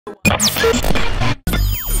It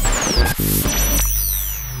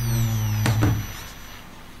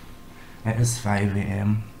is 5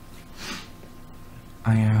 AM.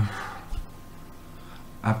 I've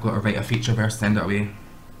got to write a feature verse, send it away,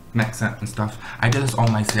 mix it and stuff. I do this all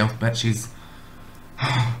myself, bitches.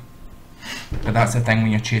 But that's the thing when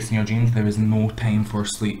you're chasing your dreams, there is no time for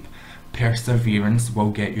sleep. Perseverance will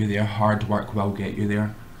get you there, hard work will get you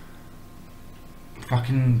there.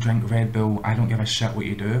 Fucking drink Red Bull, I don't give a shit what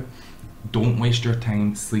you do. Don't waste your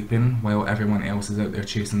time sleeping while everyone else is out there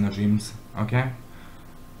chasing their dreams, okay?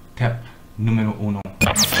 Tip numero uno.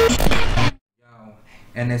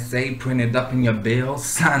 NSA printed up in your bills,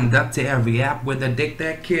 signed up to every app with a dick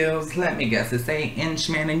that kills. Let me guess, it's 8-inch,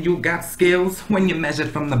 man, and you got skills. When you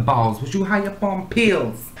measured from the balls, was you high up on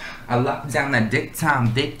pills? I locked down that dick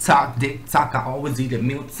time, dick talk, I always eat at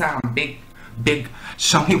mealtime. Big,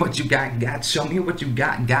 show me what you got, show me what you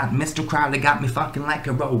got. Mr. Crowley got me fucking like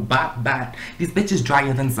a robot, bot. These bitches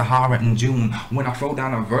drier than Sahara in June. When I throw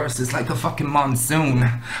down a verse, it's like a fucking monsoon.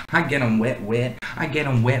 I get them wet, I get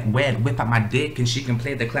them wet, whip out my dick and she can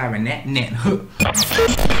play the clarinet net.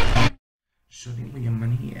 Shorty, where your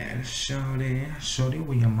money at? Shorty,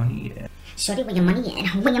 where your money at? Shorty, where your money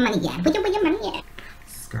at? Where your money at? Where your money at?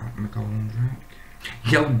 Scott McGoldrick.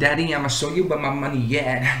 Yo daddy, I'ma show you where my money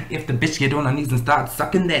at. If the bitch get on her knees and start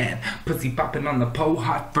sucking that pussy popping on the pole,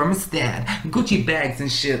 hot thermostat, Gucci bags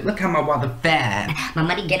and shit, look how my wallet fat. My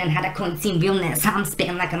money getting hot, I couldn't see realness. I'm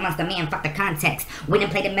spitting like a monster, man, fuck the context. We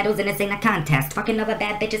done played the medals and this ain't a contest. Fucking other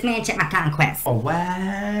bad bitches, man, check my conquest. Oh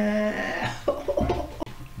wow.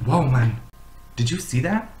 Whoa man, did you see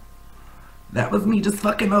that? That was me just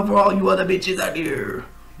fucking over all you other bitches out here.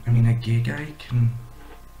 I mean, a gay guy can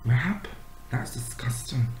rap? That's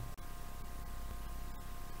disgusting.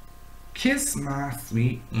 Kiss my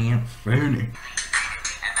sweet Aunt Fanny.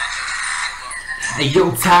 Hey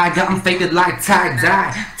yo Tiger, I'm faded like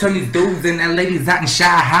tie-dye. Turn these dudes and that ladies out in shy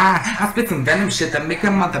high. I spit some venom shit that make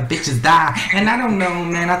them mother bitches die. And I don't know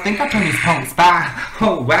man, I think I turn these punks by.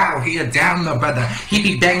 Oh wow, he a down low brother. He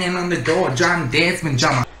be banging on the door, John Desmond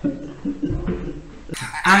drummer.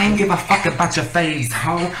 I ain't give a fuck about your face,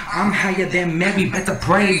 ho. I'm higher than Mary, better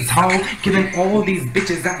praise, ho. Giving all these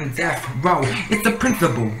bitches out in death row. It's the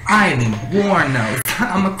principal, Island, Warnos.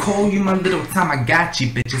 I'ma call you my little time, I got you,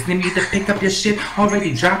 bitches. Need me to pick up your shit,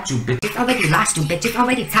 already dropped you, bitches. Already lost you, bitches.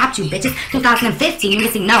 Already topped you, bitches. 2015, you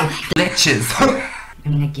missing no glitches. I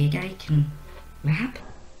mean, a gay guy can rap?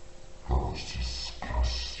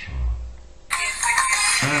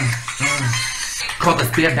 Call the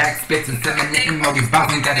spearback spits and seminating all these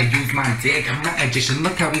bars and gotta use my dick. I'm not a magician,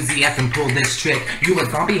 look how easy I can pull this trick. You a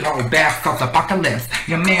zombie hoe, bath sauce apocalypse.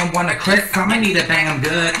 Your man want a Chris, I'ma need a bang, I'm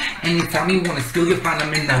good. Anytime you want a skill, you'll find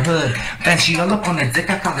them in the hood. Then she all up on the dick,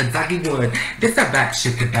 I call it doggy wood. This a rap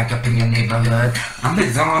shit to back up in your neighborhood. I'm the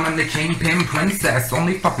Dawn, I'm the kingpin princess.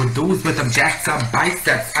 Only fuck with dudes with them jacked up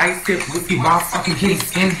biceps. I sip whiskey while fucking king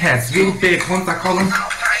skinheads. Real big ones, I call them.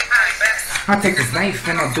 I take this knife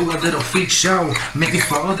and I'll do a little freak show. Make me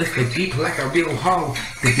fall this bit deep like a real hoe.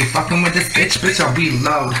 Think you fucking with this bitch, I'll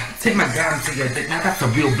reload. Take my gun to your dick, now that's a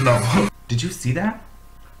real blow. Did you see that?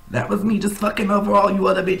 That was me just fucking over all you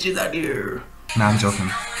other bitches out here. Nah, I'm joking.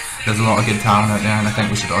 There's a lot of good talent out there and I think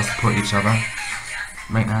we should all support each other.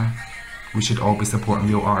 Right now, we should all be supporting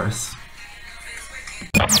real artists.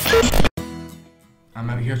 I'm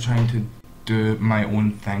out here trying to do my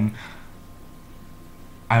own thing.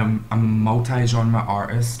 I'm a multi-genre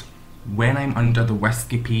artist. When I'm under the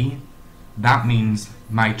Whisky P, that means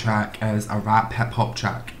my track is a rap hip-hop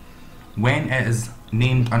track. When it is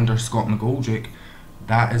named under Scott McGoldrick,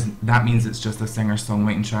 that means it's just a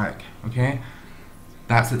singer-songwriting track, okay?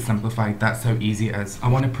 That's it simplified, that's how easy it is. I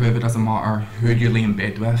want to prove it doesn't matter who you lay in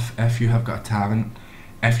bed with, if you have got a talent,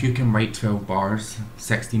 if you can write 12 bars,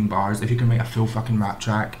 16 bars, if you can write a full fucking rap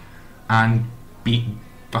track, and beat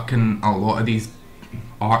fucking a lot of these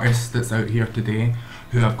artists that's out here today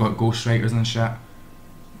who have got ghostwriters and shit,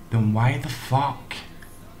 then why the fuck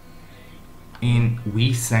ain't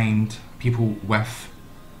we signed people with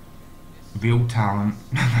real talent?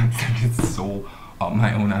 It's so up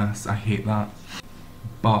my own ass, I hate that.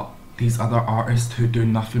 But these other artists who do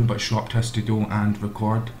nothing but show up to a studio and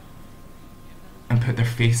record and put their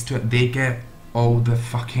face to it, they get all the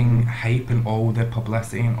fucking hype and all the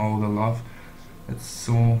publicity and all the love. It's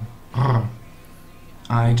so...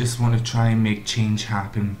 I just want to try and make change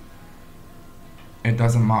happen. It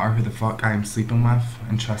doesn't matter who the fuck I'm sleeping with,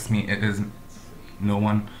 and trust me, it isn't no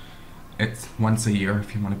one. It's once a year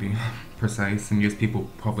if you want to be precise, and most people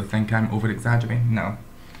probably think I'm over exaggerating. No.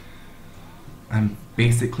 I'm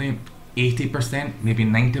basically 80%, maybe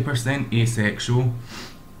 90% asexual,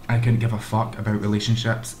 I couldn't give a fuck about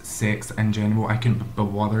relationships, sex in general. I couldn't be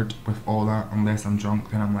bothered with all that unless I'm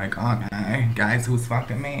drunk. Then I'm like, okay, guys, who's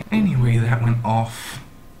fucking me? Anyway, that went off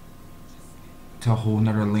to a whole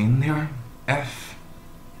nother lane there. If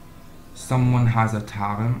someone has a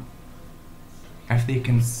talent, if they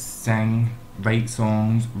can sing, write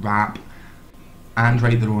songs, rap, and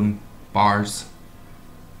write their own bars,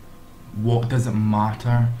 what does it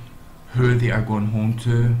matter who they are going home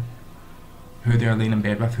to, who they're laying in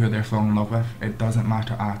bed with, who they're falling in love with? It doesn't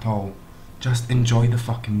matter at all. Just enjoy the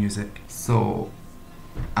fucking music. So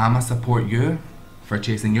I'ma support you for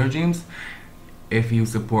chasing your dreams if you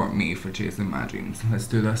support me for chasing my dreams. Let's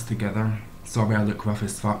do this together. Sorry I look rough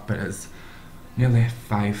as fuck, but it's nearly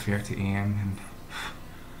 5:30 AM and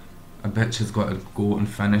a bitch has got to go and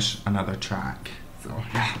finish another track. So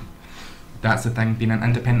yeah, that's the thing, being an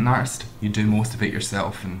independent artist, you do most of it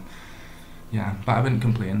yourself, and yeah, but I wouldn't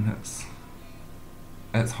complain.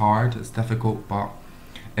 It's hard, it's difficult, but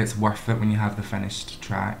it's worth it when you have the finished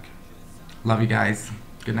track. Love you guys.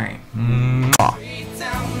 Good night.